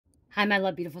Hi, my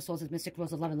love, beautiful souls. It's Mystic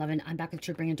Rose 1111. I'm back with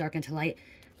truth, bringing dark into light.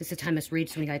 This is timeless read,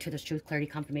 so we guide to this truth, clarity,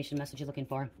 confirmation message you're looking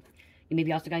for. You may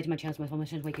be also guided to my channel, my phone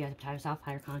missions, wake you guys up to higher self,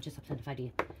 higher conscious, up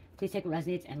to Please take what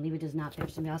resonates and leave it does not fit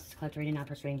for somebody else's collector rating, not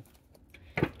persuading.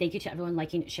 Thank you to everyone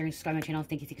liking, sharing, subscribing to my channel.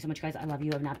 Thank you so much, guys. I love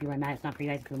you. I would not be where I'm at. It's not for you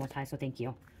guys, it's for the most high, so thank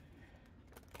you.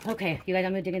 Okay, you guys,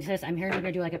 I'm going to dig into this. I'm here, we're going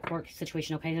to do like a court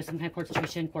situation, okay? There's some kind of court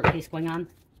situation, court case going on.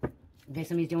 Okay,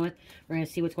 somebody's dealing with. We're going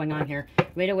to see what's going on here.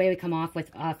 Right away, we come off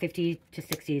with 50 to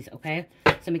 60s, okay?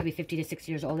 Somebody could be 50 to 60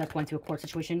 years old. That's going through a court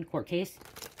situation, court case,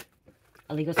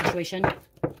 a legal situation.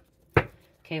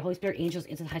 Okay, Holy Spirit, angels,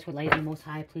 into the highest with light and the most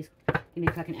high. Please give me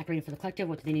a correct and accurate for the collective.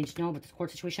 What do they need to know about this court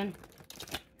situation?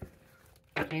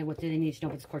 Okay, what do they need to know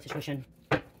about this court situation?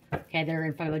 Okay, they're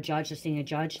in front of a judge. They're seeing a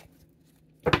judge.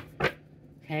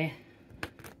 Okay,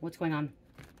 what's going on?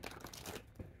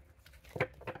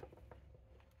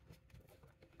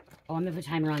 Oh, I'm going to put a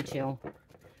timer on, too.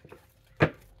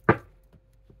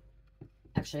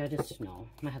 Actually, no.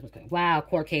 My husband's going. Wow,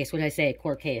 court case. What did I say?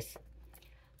 Court case.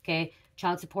 Okay.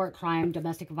 Child support, crime,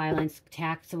 domestic violence,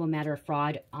 tax, civil matter,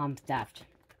 fraud, theft.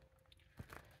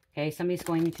 Okay, somebody's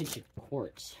going to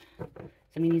court.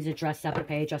 Somebody needs to dress up,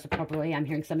 okay? Dress appropriately. I'm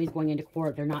hearing somebody's going into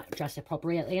court. They're not dressed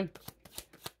appropriately.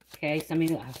 Okay,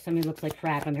 somebody looks like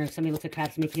crap. I'm hearing somebody looks like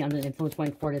crap. Somebody under the influence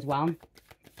going to court as well.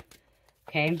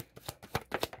 Okay.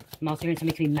 I'm also hearing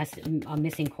somebody could be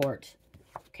missing court.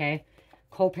 Okay.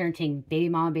 Co-parenting, baby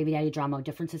mama, baby daddy drama,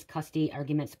 differences, custody,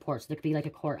 argument, support. So there could be like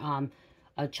a court,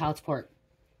 a child support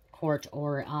court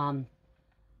or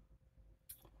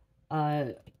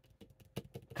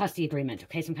custody agreement.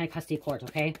 Okay, some kind of custody court.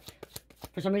 Okay.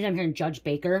 For some reason, I'm hearing Judge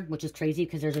Baker, which is crazy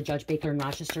because there's a Judge Baker in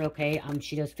Rochester. Okay.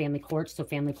 She does family courts, so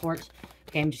family court.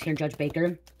 Okay, I'm just hearing Judge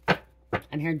Baker.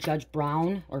 I'm hearing Judge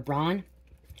Brown or Braun.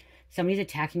 Somebody's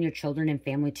attacking your children and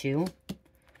family too.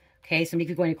 Okay, somebody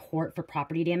could go into court for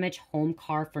property damage, home,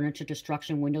 car, furniture,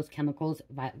 destruction, windows, chemicals,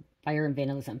 fire, and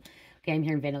vandalism. Okay, I'm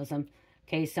hearing vandalism.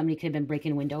 Okay, somebody could have been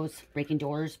breaking windows, breaking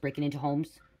doors, breaking into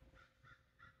homes.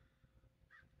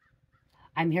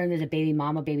 I'm hearing there's a baby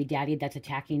mama, baby daddy that's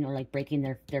attacking or like breaking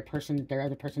their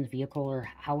other person's vehicle or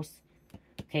house.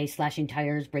 Okay, slashing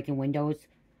tires, breaking windows.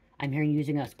 I'm hearing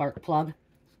using a spark plug.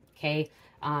 Okay.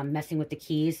 Messing with the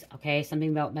keys, okay?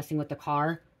 Something about messing with the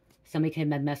car. Somebody could have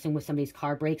been messing with somebody's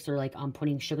car brakes or like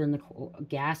putting sugar in the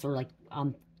gas or like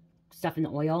stuff in the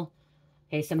oil.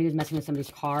 Okay, somebody was messing with somebody's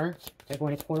car. They're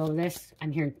going to court over this.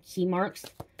 I'm hearing key marks.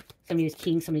 Somebody was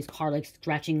keying somebody's car, like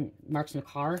scratching marks in the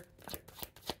car.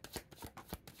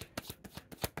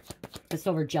 This is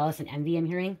over jealous and envy, I'm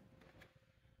hearing.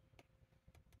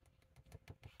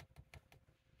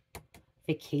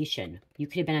 Vacation. You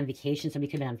could have been on vacation.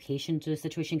 Somebody could have been on vacation to the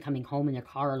situation, coming home and their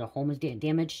car or their home is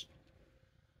damaged.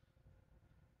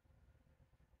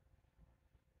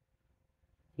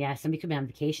 Yeah, somebody could have been on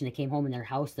vacation. They came home and their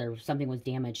house, something was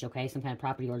damaged, okay? Some kind of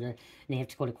property order, and they have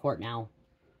to go to court now.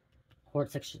 Court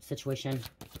situation.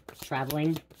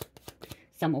 Traveling.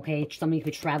 Somebody could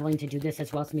be traveling to do this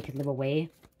as well. Somebody could live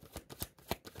away.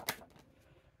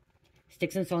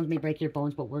 Sticks and stones may break your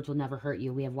bones, but words will never hurt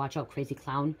you. We have watch out, crazy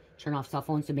clown. Turn off cell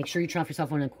phones. So make sure you turn off your cell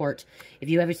phone in court. If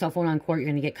you have your cell phone on court, you're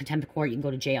going to get contempt of court. You can go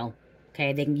to jail. Okay?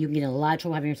 You can get in a lot of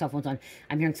trouble having your cell phones on.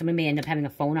 I'm hearing somebody may end up having a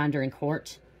phone on during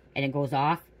court, and it goes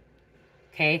off.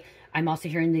 Okay? I'm also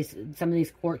hearing some of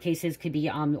these court cases could be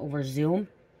over Zoom.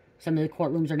 Some of the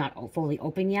courtrooms are not fully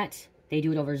open yet. They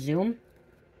do it over Zoom.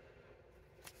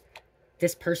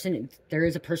 This person, there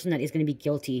is a person that is going to be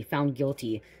guilty, found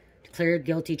guilty. Declared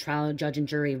guilty, trial, judge and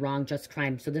jury, wrong, just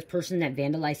crime. So this person that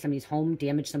vandalized somebody's home,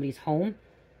 damaged somebody's home,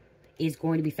 is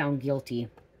going to be found guilty.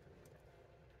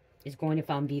 Is going to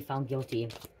be found guilty.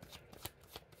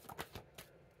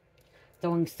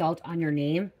 Throwing salt on your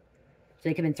name. So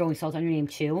they could have been throwing salt on your name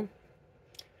too.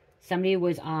 Somebody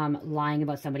was lying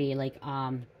about somebody, like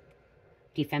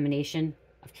defamation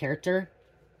of character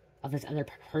of this other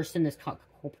person, this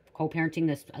co-parenting,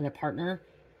 this other partner.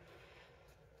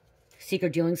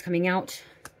 Secret dealings coming out.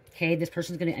 Okay, this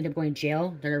person's going to end up going to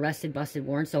jail. They're arrested, busted,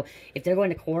 warrant. So if they're going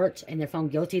to court and they're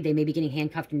found guilty, they may be getting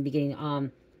handcuffed and be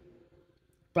getting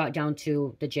brought down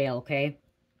to the jail, okay?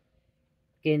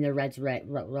 Getting their reds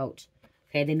wrote.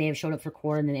 Okay, they may have showed up for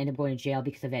court and then end up going to jail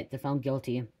because of it. They're found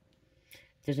guilty.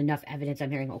 There's enough evidence I'm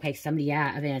hearing. Okay,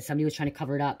 evidence. Somebody was trying to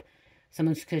cover it up.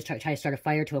 Someone could try to start a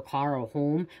fire to a car or a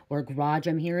home or a garage,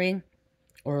 I'm hearing.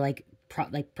 Or like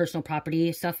personal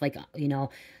property stuff, like, you know,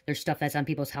 there's stuff that's on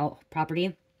people's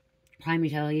property. Crime,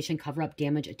 retaliation, cover up,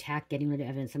 damage, attack, getting rid of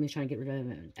evidence. Somebody's trying to get rid of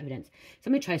evidence.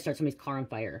 Somebody try to start somebody's car on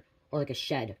fire or like a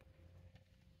shed.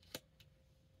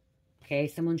 Okay,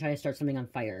 someone try to start something on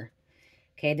fire.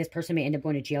 Okay, this person may end up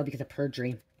going to jail because of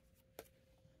perjury.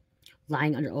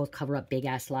 Lying under oath, cover up, big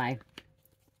ass lie.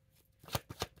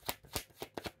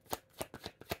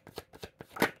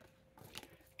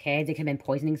 Okay, they could have been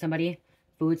poisoning somebody.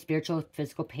 Food, spiritual,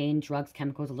 physical pain, drugs,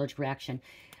 chemicals, allergic reaction.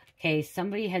 Okay,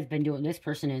 somebody has been doing, this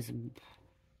person is,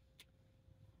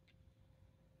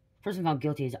 person found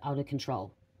guilty is out of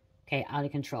control. Okay, out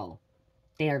of control.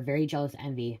 They are very jealous,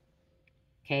 envy.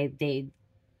 Okay,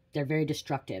 they're very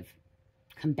destructive,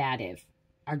 combative,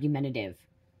 argumentative.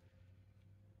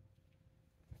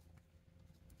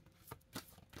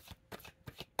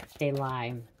 They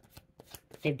lie.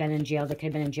 They've been in jail. They could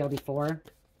have been in jail before.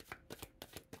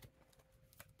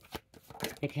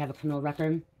 They could have a criminal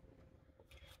record.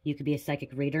 You could be a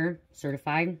psychic reader,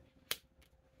 certified.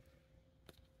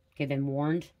 Okay, been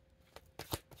warned.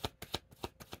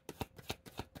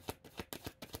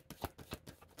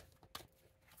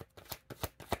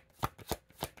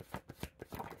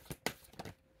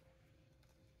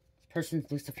 This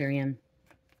person's Luciferian.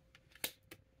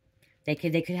 They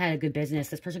could have had a good business.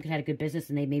 This person could have had a good business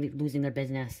and they may be losing their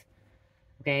business.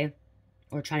 Okay?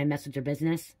 Or trying to mess with their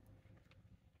business.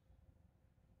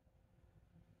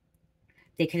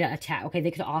 They could attack. Okay, they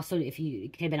could also, if you,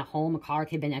 it could have been a home, a car, it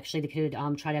could have been actually, they could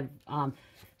try to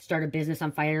start a business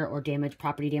on fire or damage,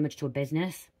 property damage to a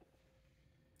business.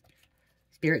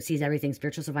 Spirit sees everything.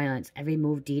 Spiritual surveillance. Every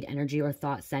move, deed, energy, or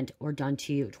thought sent or done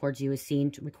to you, towards you is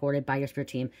seen, recorded by your spirit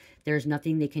team. There is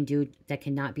nothing they can do that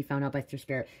cannot be found out by through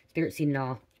spirit. Spirit seen it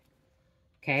all.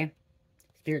 Okay?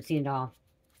 Spirit seen it all.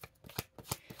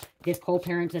 This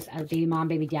co-parent, this baby mom,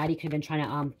 baby daddy could have been trying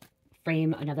to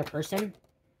frame another person.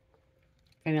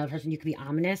 Frame another person. You could be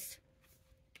ominous.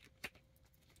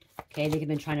 Okay, they could have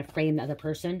been trying to frame the other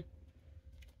person.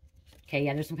 Okay,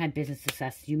 yeah, there's some kind of business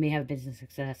success. You may have business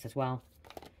success as well.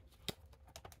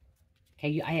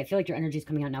 Okay, I feel like your energy is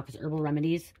coming out now because herbal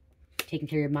remedies, taking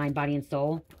care of your mind, body, and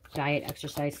soul, diet,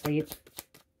 exercise, sleep.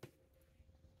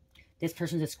 This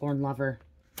person's a scorned lover.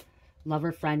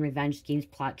 Lover, friend, revenge, schemes,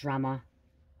 plot, drama.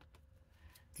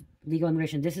 Legal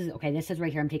immigration. This is, okay, this is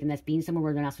right here. I'm taking this. Being somewhere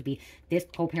where they're not supposed to be. This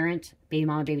co-parent, baby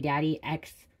mama, baby daddy,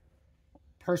 ex,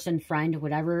 person, friend,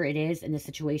 whatever it is in this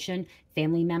situation,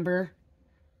 family member,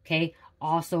 okay,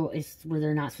 also is where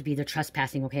they're not supposed to be. They're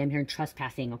trespassing, okay? I'm hearing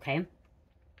trespassing, okay?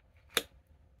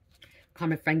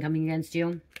 Karmic friend coming against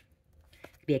you.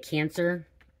 Could be a Cancer.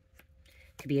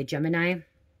 Could be a Gemini.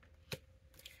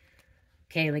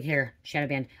 Okay, like here, shadow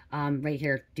band. Right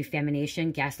here,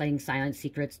 defamation, gaslighting, silence,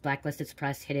 secrets, blacklisted,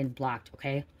 suppressed, hidden, blocked,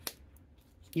 okay?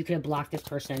 You could have blocked this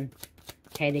person.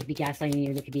 Okay, they could be gaslighting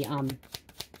you. They could be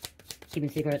keeping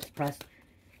secrets, suppressed,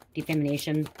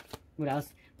 defamation. What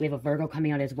else? We have a Virgo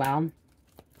coming out as well.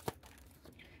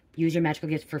 Use your magical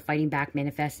gifts for fighting back,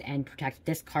 manifest, and protect.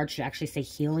 This card should actually say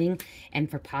healing and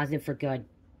for positive, for good.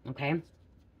 Okay?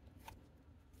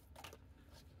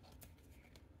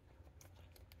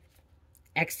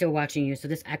 X still watching you. So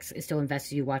this X is still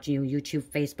invested in you, watching you. YouTube,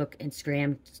 Facebook,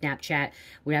 Instagram, Snapchat,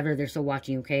 whatever. They're still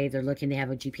watching you, okay? They're looking. They have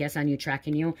a GPS on you,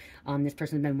 tracking you. This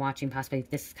person's been watching, possibly.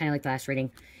 This is kind of like the last reading.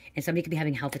 And somebody could be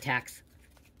having health attacks.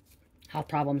 Health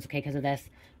problems, okay, because of this.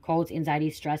 Colds,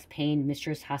 anxiety, stress, pain,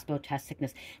 mistress, hospital, test,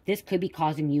 sickness. This could be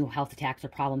causing you health attacks or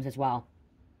problems as well.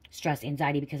 Stress,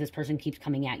 anxiety, because this person keeps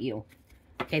coming at you.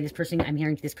 Okay, this person, I'm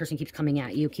hearing this person keeps coming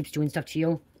at you, keeps doing stuff to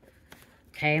you.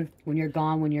 Okay, when you're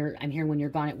gone, I'm hearing when you're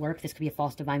gone at work, this could be a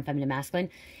false divine feminine masculine.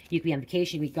 You could be on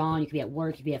vacation, you could be gone, you could be at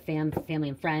work, you could be at family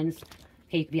and friends.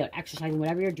 Okay, you could be out exercising,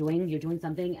 whatever you're doing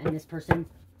something, and this person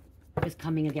is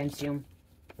coming against you.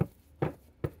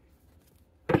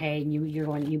 Okay, and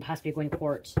you possibly going to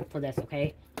court for this,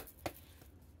 okay?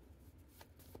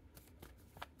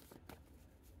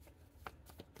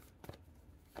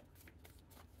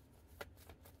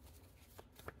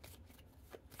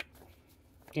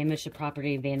 Damage to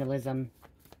property, vandalism,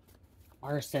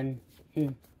 arson,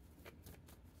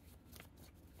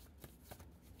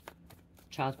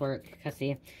 child work,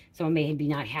 custody. Someone may be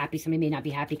not happy. Somebody may not be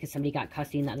happy because somebody got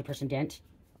custody and the other person didn't.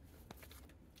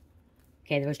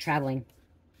 Okay, there was traveling.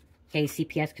 Okay,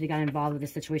 CPS could have got involved with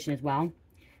this situation as well.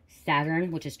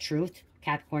 Saturn, which is truth.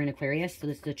 Capricorn and Aquarius, so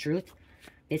this is the truth.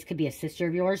 This could be a sister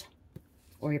of yours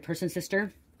or your person's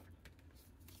sister.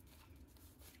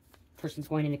 Person's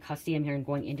going into custody. I'm hearing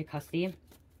going into custody.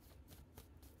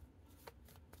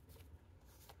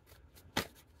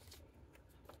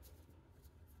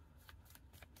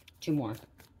 Two more.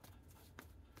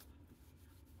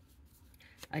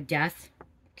 A death.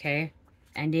 Okay.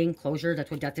 Ending, closure.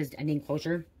 That's what death is, ending,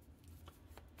 closure.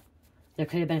 There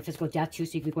could have been a physical death too,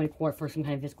 so you could be going to court for some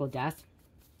kind of physical death.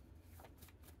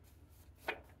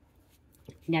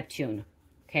 Neptune.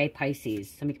 Okay, Pisces.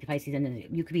 Somebody could be Pisces, and then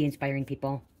you could be inspiring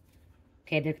people.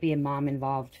 Okay, there could be a mom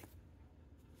involved.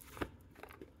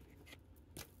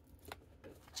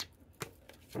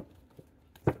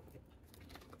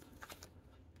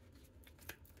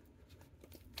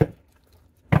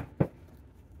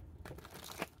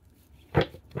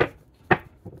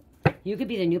 You could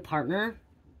be the new partner.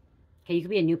 Okay, you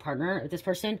could be a new partner with this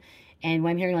person. And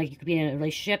what I'm hearing, like, you could be in a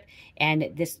relationship,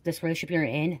 and this relationship you're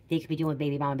in, they could be dealing with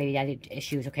baby mama, baby daddy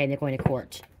issues, okay, and they're going to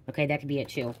court. Okay, that could be it,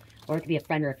 too. Or it could be a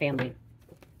friend or a family.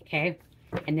 Okay?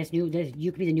 And you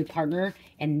could be the new partner,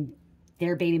 and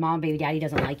their baby mama, baby daddy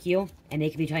doesn't like you, and they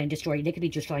could be trying to destroy you. They could be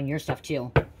destroying your stuff,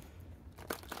 too.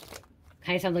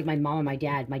 Kind of sounds like my mom and my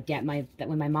dad.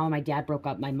 When my mom and my dad broke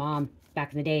up, my mom,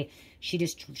 back in the day, she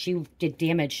did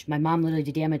damage. My mom literally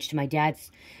did damage to my dad's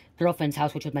girlfriend's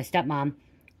house, which was my stepmom,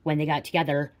 when they got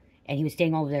together, and he was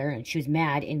staying over there, and she was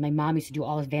mad, and my mom used to do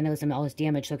all this vandalism and all this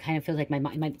damage, so it kind of feels like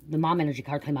the mom energy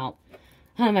card came out.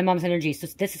 My mom's energy. So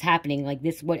this is happening. Like,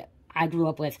 this is what I grew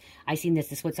up with. I seen this.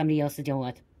 This is what somebody else is dealing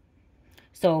with.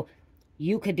 So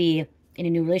you could be in a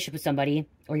new relationship with somebody,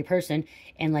 or your person,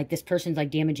 and, like, this person's,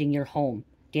 like, damaging your home,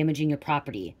 damaging your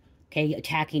property, okay,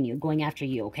 attacking you, going after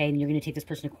you, okay, and you're going to take this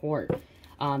person to court.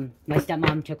 My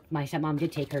stepmom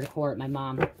did take her to court. My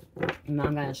mom got in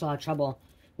a lot of trouble.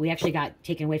 We actually got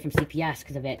taken away from CPS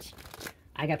because of it.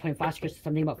 I got put in foster care.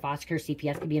 Something about foster care,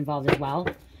 CPS could be involved as well.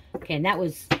 Okay, and that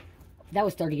was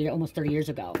almost 30 years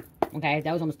ago. Okay,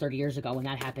 that was almost 30 years ago when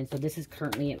that happened. So this is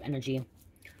currently energy.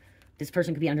 This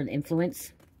person could be under the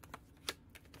influence.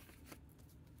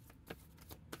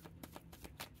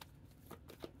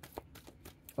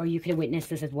 Or you could have witnessed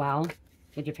this as well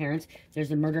with your parents. There's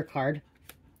a murder card.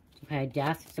 Okay,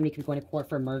 death. Somebody could be going to court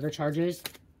for murder charges.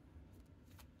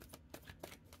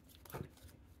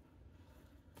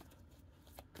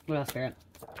 What else, Spirit?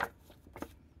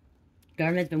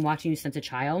 Government's been watching you since a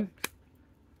child.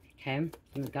 Okay. And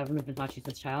the government's been watching you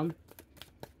since a child.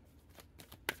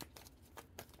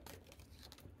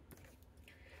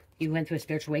 You went through a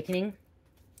spiritual awakening.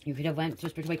 You could have went through a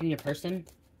spiritual awakening in your person.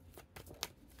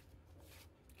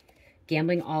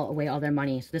 Gambling away all their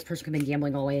money. So this person could have been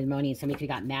gambling all away their money, and somebody could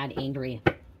have got mad, angry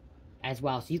as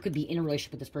well. So you could be in a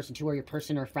relationship with this person too, or your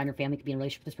person or a friend or family could be in a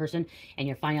relationship with this person, and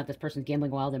you're finding out this person's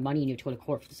gambling all their money, and you have to go to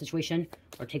court for the situation,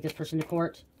 or take this person to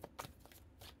court.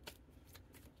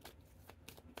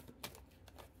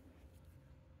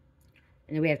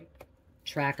 And then we have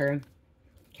tracker.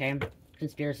 Okay.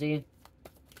 Conspiracy.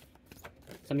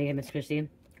 Somebody had a conspiracy.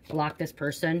 Block this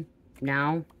person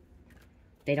now.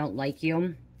 They don't like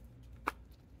you.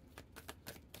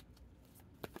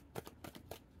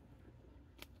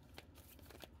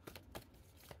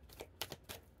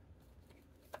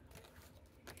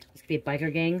 Be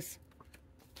biker gangs.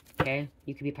 Okay,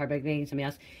 you could be part of biker gang, somebody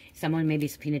else. Someone may be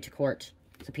subpoenaed to court.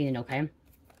 Subpoenaed, okay?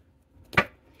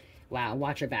 Wow,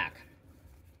 watch your back.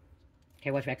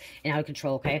 Okay, watch your back. And out of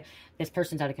control, okay? This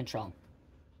person's out of control.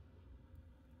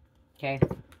 Okay,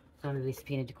 someone may be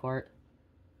subpoenaed to court.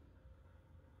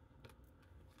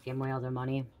 Give away all their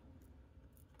money.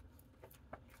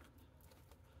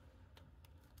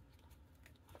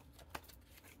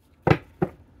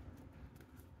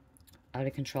 Out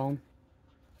of control.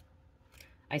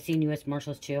 I seen U.S.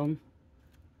 Marshals too.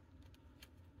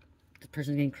 The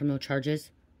person's getting criminal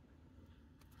charges.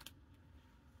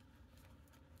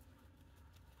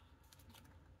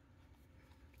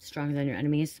 Stronger than your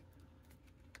enemies.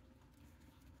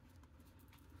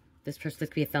 This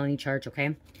could be a felony charge,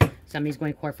 okay? Somebody's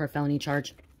going to court for a felony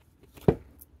charge.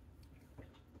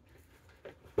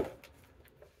 Put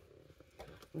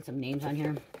some names on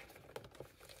here.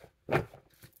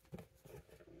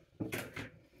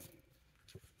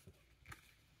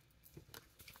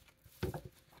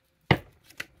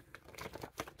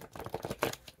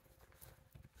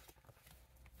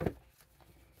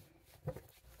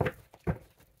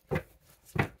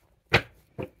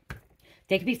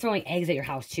 They could be throwing eggs at your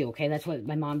house too, okay? That's what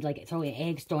my mom's like, throwing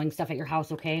eggs, throwing stuff at your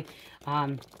house, okay?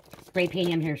 Spray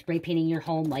painting, I'm here, spray painting your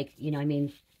home, like, you know what I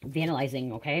mean,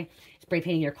 vandalizing, okay? Spray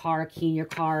painting your car, keying your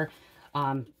car,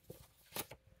 hammer,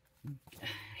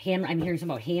 I'm hearing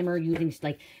something about hammer, using,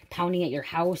 like, pounding at your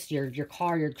house, your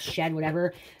car, your shed,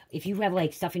 whatever. If you have,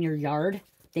 like, stuff in your yard,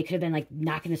 they could have been, like,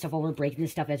 knocking this stuff over, breaking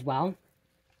this stuff as well.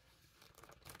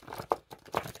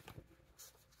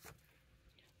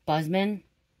 Busman,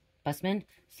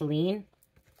 Celine,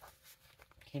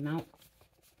 came out.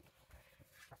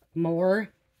 Moore,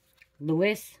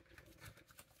 Lewis.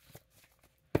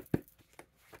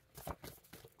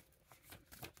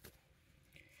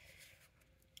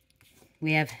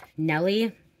 We have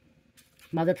Nellie,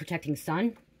 Mother Protecting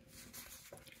Son.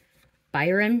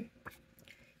 Byron,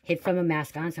 hid from a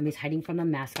mask on. Somebody's hiding from a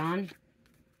mask on.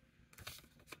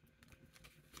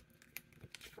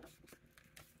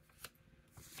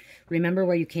 Remember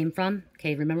where you came from.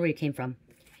 Okay, remember where you came from.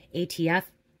 ATF,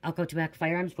 Alcohol, Tobacco,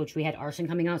 Firearms, which we had arson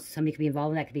coming out. So somebody could be involved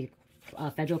with that. Could be a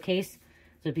federal case.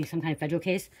 So it'd be some kind of federal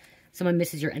case. Someone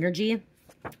misses your energy.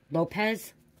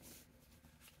 Lopez.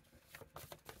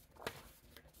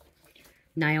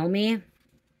 Naomi.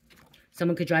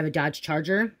 Someone could drive a Dodge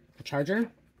Charger. A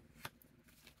Charger.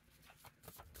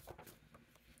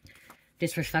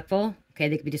 Disrespectful. Okay,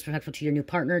 they could be disrespectful to your new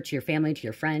partner, to your family, to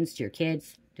your friends, to your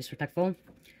kids. Disrespectful.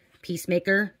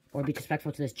 Peacemaker, or be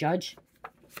disrespectful to this judge.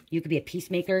 You could be a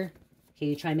peacemaker. Okay,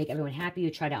 you try to make everyone happy.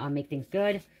 You try to make things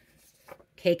good.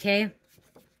 KK.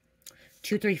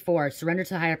 234. Surrender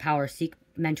to the higher power. Seek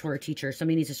mentor or teacher.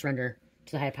 Somebody needs to surrender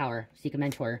to the higher power. Seek a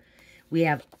mentor. We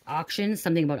have auction.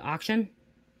 Something about auction.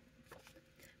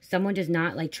 Someone does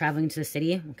not like traveling to the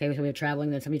city. Okay, so we have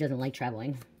traveling. Then somebody doesn't like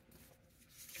traveling.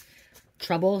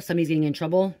 Trouble. Somebody's getting in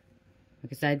trouble.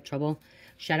 Like I said, trouble.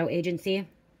 Shadow agency.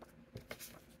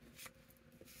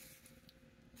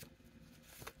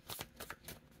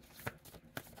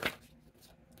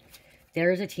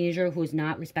 There is a teenager who is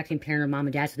not respecting parent or mom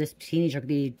and dad. So this teenager could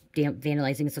be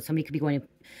vandalizing. So somebody could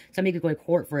go to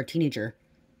court for a teenager.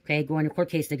 Okay, going to court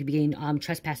case. They could be getting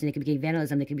trespassing. They could be getting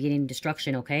vandalism. They could be getting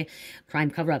destruction. Okay, crime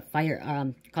cover up,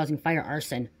 fire, causing fire,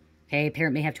 arson. Okay, a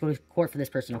parent may have to go to court for this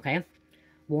person. Okay,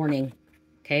 warning.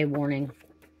 Okay, warning.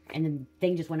 And the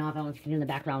thing just went off. I don't know if you can hear in the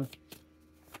background.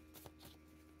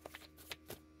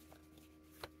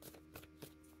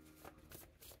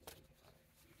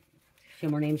 A few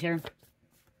more names here.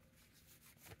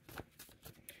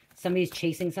 Somebody's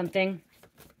chasing something.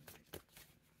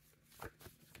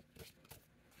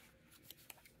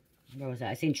 Where was that?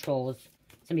 I seen trolls.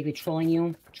 Somebody could be trolling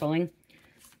you. Trolling.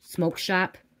 Smoke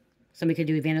shop. Somebody could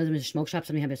do vandalism in a smoke shop.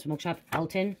 Somebody have a smoke shop.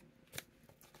 Elton.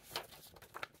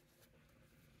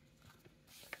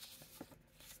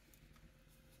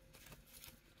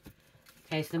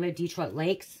 Okay, so somebody Detroit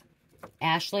Lakes.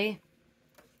 Ashley.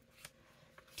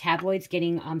 Tabloids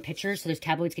getting pictures. So there's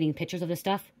tabloids getting pictures of this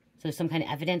stuff. So there's some kind of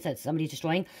evidence that somebody's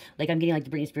destroying. Like I'm getting like the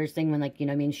Britney Spears thing when like, you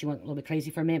know what I mean, she went a little bit crazy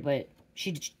for a minute, but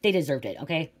they deserved it,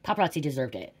 okay? Paparazzi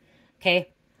deserved it, okay?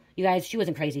 You guys, she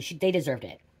wasn't crazy. They deserved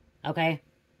it, okay?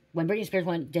 When Britney Spears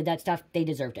did that stuff, they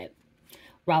deserved it.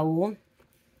 Raul.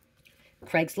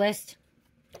 Craigslist.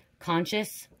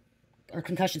 Conscious. Or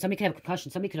concussion. Somebody could have a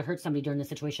concussion. Somebody could have hurt somebody during this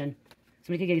situation.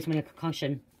 Somebody could give somebody a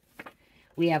concussion.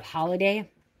 We have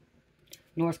Holiday.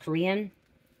 North Korean.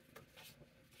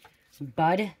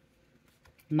 Bud.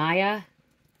 Maya.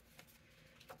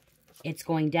 It's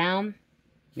going down.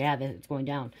 Yeah, it's going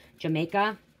down.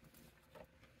 Jamaica.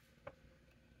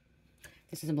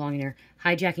 This doesn't belong in here.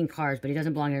 Hijacking cars, but it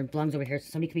doesn't belong here. It belongs over here.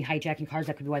 So somebody could be hijacking cars.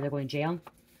 That could be why they're going to jail.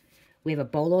 We have a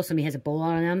bolo. Somebody has a bolo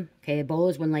on them. Okay, a bolo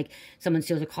is when, like, someone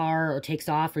steals a car or takes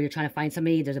off or you're trying to find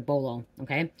somebody. There's a bolo,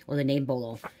 okay? Or the name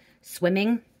bolo.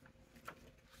 Swimming.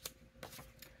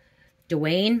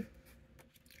 Dwayne.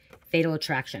 Fatal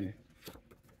Attraction.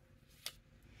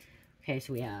 Okay,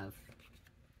 so we have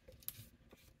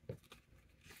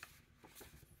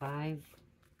 5,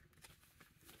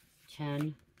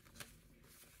 10,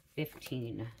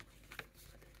 15,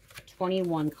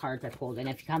 21 cards I pulled. And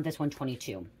if you count this one,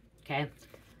 22. Okay?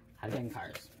 I've done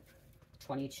cards.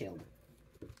 22.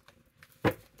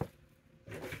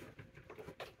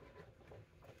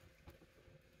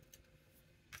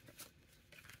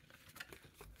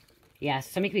 Yeah,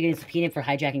 somebody could be getting subpoenaed for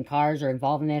hijacking cars or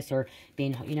involved in this or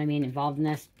being, you know what I mean, involved in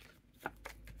this.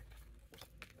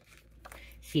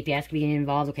 CPS could be getting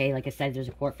involved. Okay, like I said, there's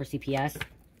a court for CPS.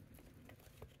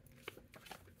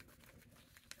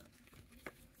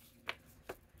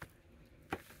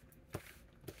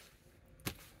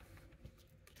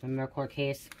 Remember court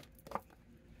case.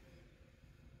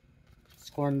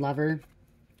 Scorned lover.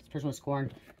 This person was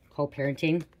scorned.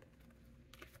 Co-parenting.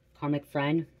 Karmic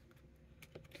friend.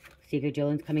 Secret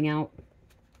Dylan's coming out.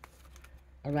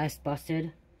 Arrest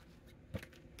busted.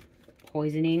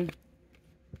 Poisoning.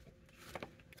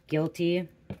 Guilty.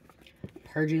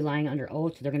 Perjury, lying under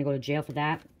oath. So they're going to go to jail for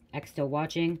that. Ex still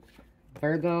watching.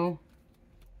 Virgo.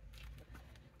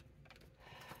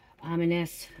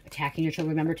 Ominous. Attacking your children.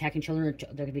 Remember, attacking children.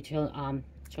 They're going to be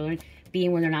children.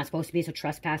 Being where they're not supposed to be. So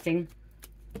trespassing.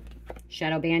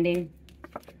 Shadow banding.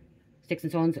 Sticks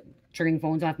and stones. Turning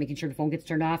phones off. Making sure the phone gets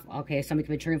turned off. Okay, somebody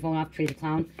could be turning the phone off. Crazy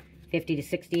clown. 50 to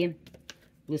 60.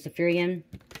 Luciferian.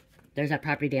 There's that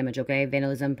property damage, okay?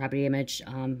 Vandalism, property damage,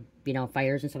 you know,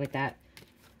 fires and stuff like that.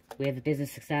 We have the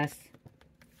business success.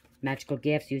 Magical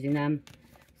gifts, using them.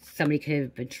 Somebody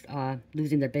could be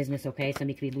losing their business, okay?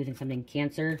 Somebody could be losing something.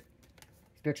 Cancer.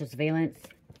 Spiritual surveillance.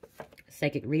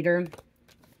 Psychic reader.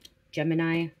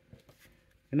 Gemini.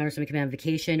 Remember, somebody could be on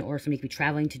vacation or somebody could be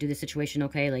traveling to do this situation,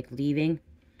 okay? Like leaving.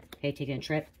 Okay, taking a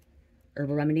trip.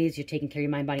 Herbal remedies. You're taking care of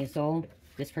your mind, body, and soul.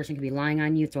 This person could be lying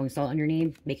on you, throwing salt on your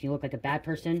name, making you look like a bad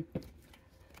person.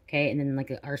 Okay, and then like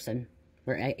an arson,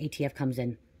 where ATF comes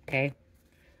in. Okay,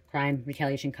 crime,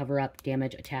 retaliation, cover up,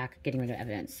 damage, attack, getting rid of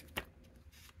evidence.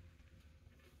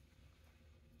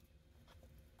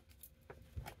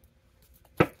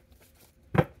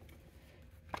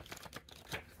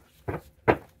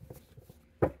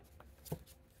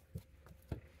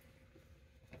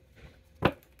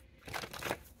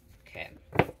 Okay,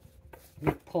 let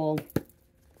me pull.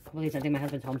 Well, I think my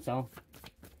husband's home, so.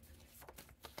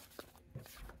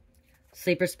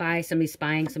 Sleeper spy, somebody's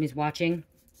spying, somebody's watching.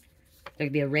 There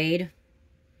could be a raid.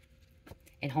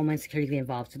 And Homeland Security could be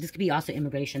involved. So this could be also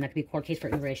immigration. That could be a court case for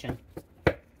immigration.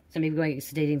 Somebody going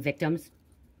sedating victims.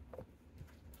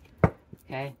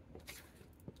 Okay.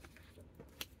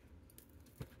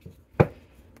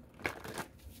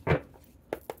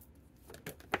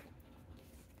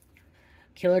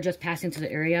 Killer just passing through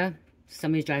the area.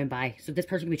 Somebody's driving by. So this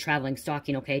person could be traveling,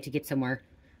 stalking, okay, to get somewhere.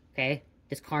 Okay.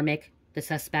 This karmic, the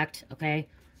suspect, okay.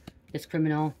 This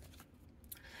criminal.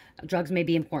 Drugs may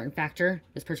be an important factor.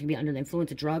 This person can be under the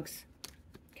influence of drugs.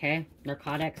 Okay.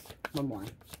 Narcotics. One more.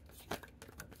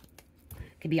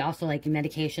 Could be also like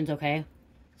medications, okay.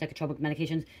 Psychotropic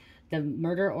medications. The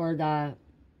murder or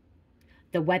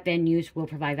the weapon used will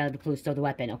provide valuable clues. So the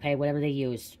weapon, okay. Whatever they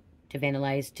use to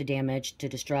vandalize, to damage, to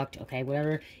destruct, okay.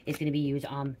 Whatever is going to be used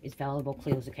is valuable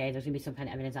clues, okay. There's going to be some kind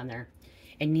of evidence on there.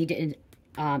 And need to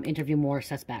interview more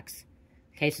suspects.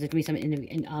 Okay. So there's going to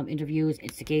be some interviews,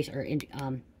 instigation, or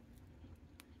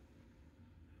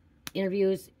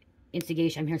interviews,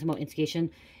 instigation. I'm hearing something about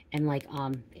instigation and like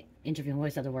interviewing. What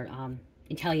is the other word?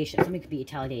 Retaliation. Somebody could be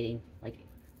retaliating. Like,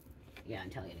 yeah,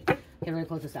 retaliating. Okay, we're gonna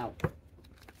close this out.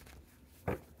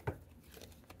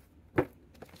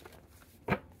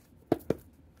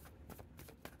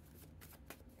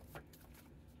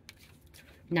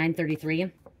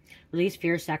 $9.33. Release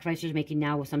fear. Sacrifice you're making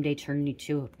now will someday turn you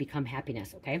to become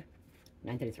happiness. Okay,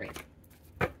 $9.33.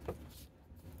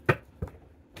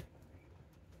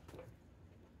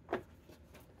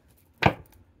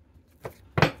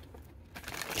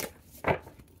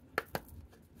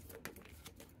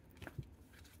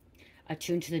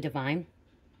 Attune to the divine.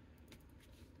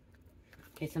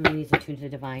 Okay, somebody needs to attune to the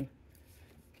divine.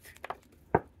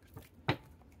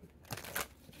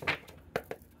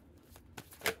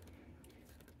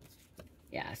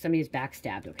 Yeah, somebody's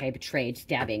backstabbed, okay? Betrayed,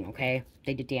 stabbing, okay?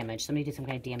 They did damage. Somebody did some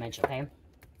kind of damage, okay?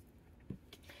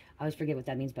 I always forget what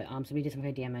that means, but somebody did some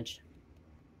kind of damage.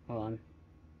 Hold on.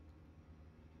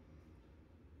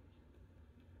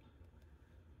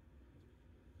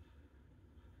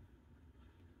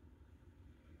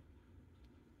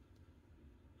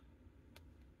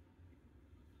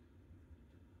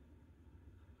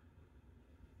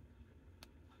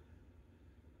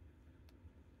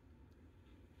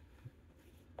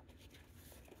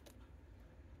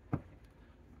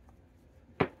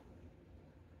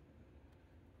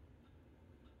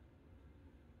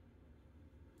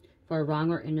 For a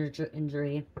wrong or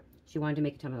injury, she wanted to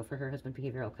make a time out for her husband's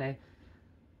behavior, okay?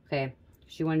 Okay.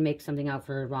 She wanted to make something out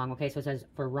for wrong, okay? So it says,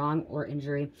 for wrong or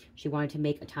injury, she wanted to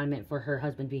make atonement for her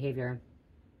husband's behavior.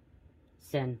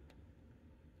 Sin.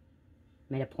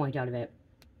 Made a point out of it.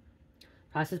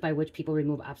 Process by which people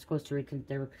remove obstacles to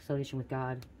their reconciliation with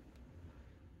God.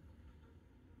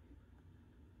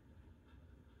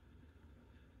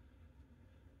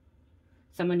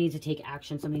 Someone needs to take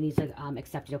action. Somebody needs to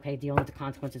accept it, okay? Dealing with the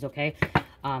consequences, okay?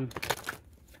 From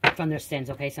their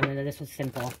sins, okay? Something that this was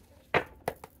sinful.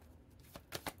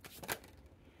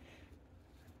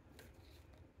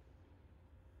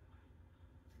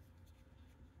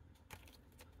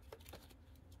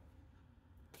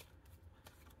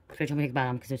 Switch on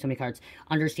bottom because there's so many cards.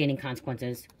 Understanding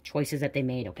consequences, choices that they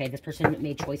made, okay? This person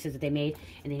made choices that they made,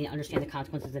 and they need to understand the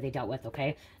consequences that they dealt with,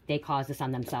 okay? They caused this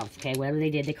on themselves, okay? Whatever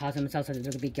they did, they caused themselves, so they're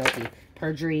going to be guilty.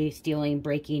 Perjury, stealing,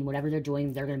 breaking, whatever they're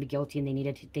doing, they're going to be guilty, and they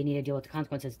need to deal with the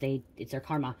consequences. It's their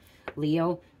karma.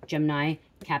 Leo, Gemini,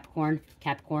 Capricorn,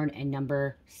 and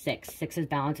number 6. 6 is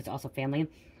balance. It's also family.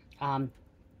 So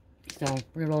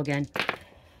we're going to roll again.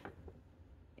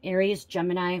 Aries,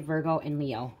 Gemini, Virgo, and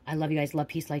Leo. I love you guys. Love,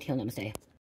 peace, light, heal, namaste.